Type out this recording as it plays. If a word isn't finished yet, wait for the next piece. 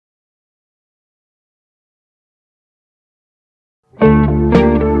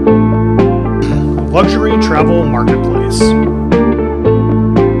luxury travel marketplace.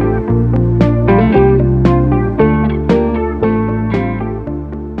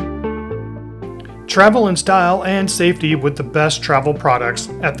 Travel in style and safety with the best travel products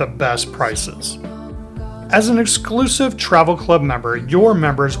at the best prices. As an exclusive Travel Club member, your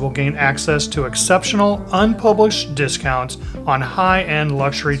members will gain access to exceptional, unpublished discounts on high-end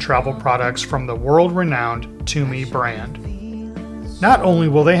luxury travel products from the world-renowned Tumi brand. Not only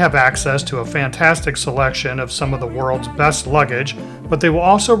will they have access to a fantastic selection of some of the world's best luggage, but they will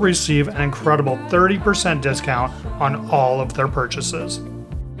also receive an incredible 30% discount on all of their purchases.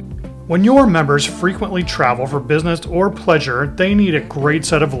 When your members frequently travel for business or pleasure, they need a great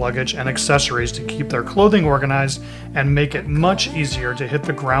set of luggage and accessories to keep their clothing organized and make it much easier to hit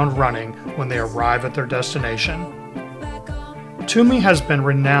the ground running when they arrive at their destination. Tumi has been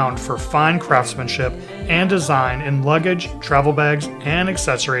renowned for fine craftsmanship and design in luggage, travel bags, and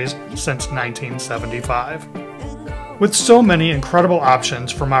accessories since 1975. With so many incredible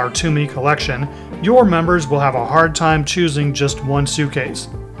options from our Tumi collection, your members will have a hard time choosing just one suitcase.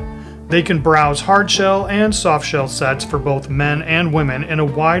 They can browse hardshell and softshell sets for both men and women in a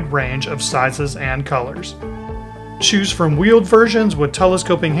wide range of sizes and colors. Choose from wheeled versions with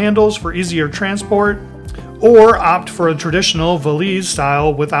telescoping handles for easier transport, or opt for a traditional valise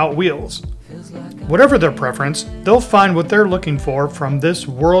style without wheels. Whatever their preference, they'll find what they're looking for from this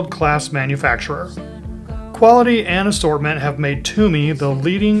world-class manufacturer. Quality and assortment have made Tumi the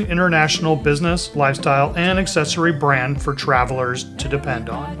leading international business, lifestyle, and accessory brand for travelers to depend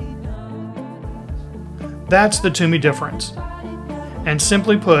on. That's the Tumi Difference. And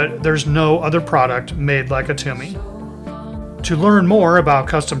simply put, there's no other product made like a Tumi. To learn more about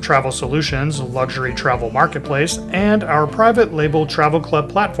custom travel solutions, luxury travel marketplace, and our private label travel club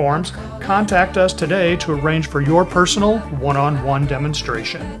platforms, contact us today to arrange for your personal one-on-one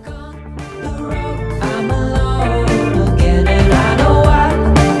demonstration.